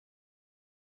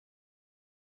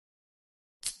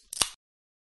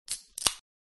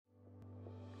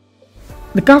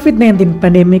The COVID-19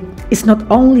 pandemic is not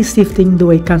only shifting the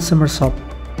way consumers shop,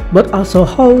 but also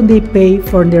how they pay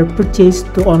for their purchase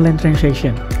to online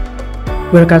transaction,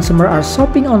 where consumers are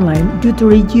shopping online due to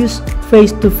reduced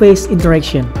face-to-face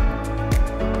interaction.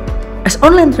 As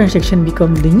online transaction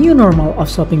become the new normal of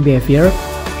shopping behavior,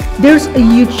 there's a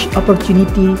huge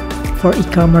opportunity for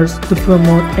e-commerce to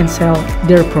promote and sell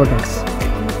their products.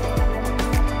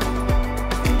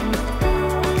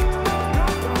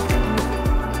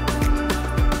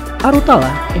 Arutala,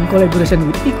 in collaboration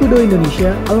with Ecodoe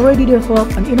Indonesia, already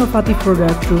developed an innovative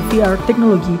product through VR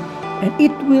technology, and it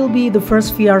will be the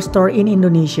first VR store in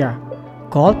Indonesia,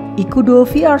 called Ecodoe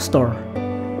VR Store.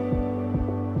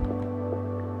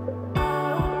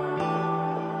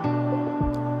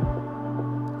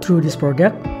 Through this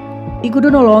product,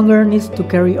 Ecodoe no longer needs to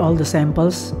carry all the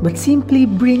samples, but simply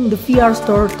bring the VR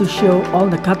store to show all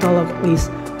the catalog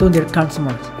list to their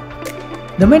consumers.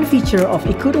 The main feature of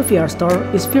Ecodoe VR Store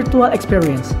is virtual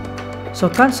experience, so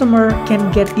consumer can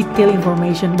get detailed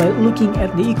information by looking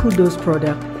at the Ecodoe's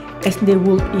product as they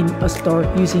would in a store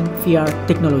using VR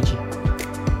technology.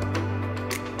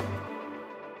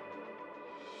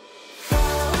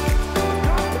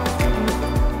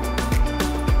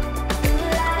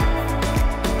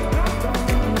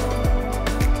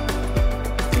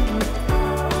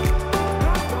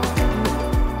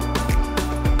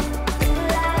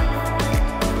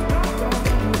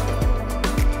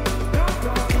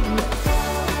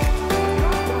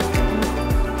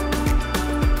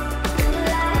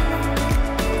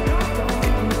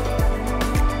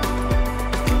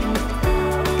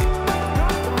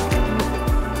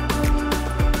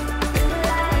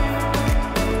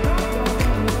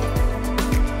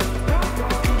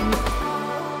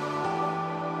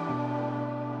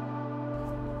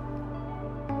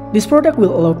 This product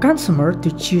will allow consumers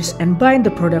to choose and buy the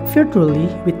product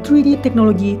virtually with 3D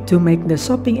technology to make the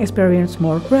shopping experience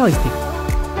more realistic.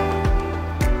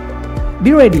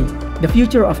 Be ready, the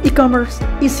future of e-commerce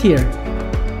is here.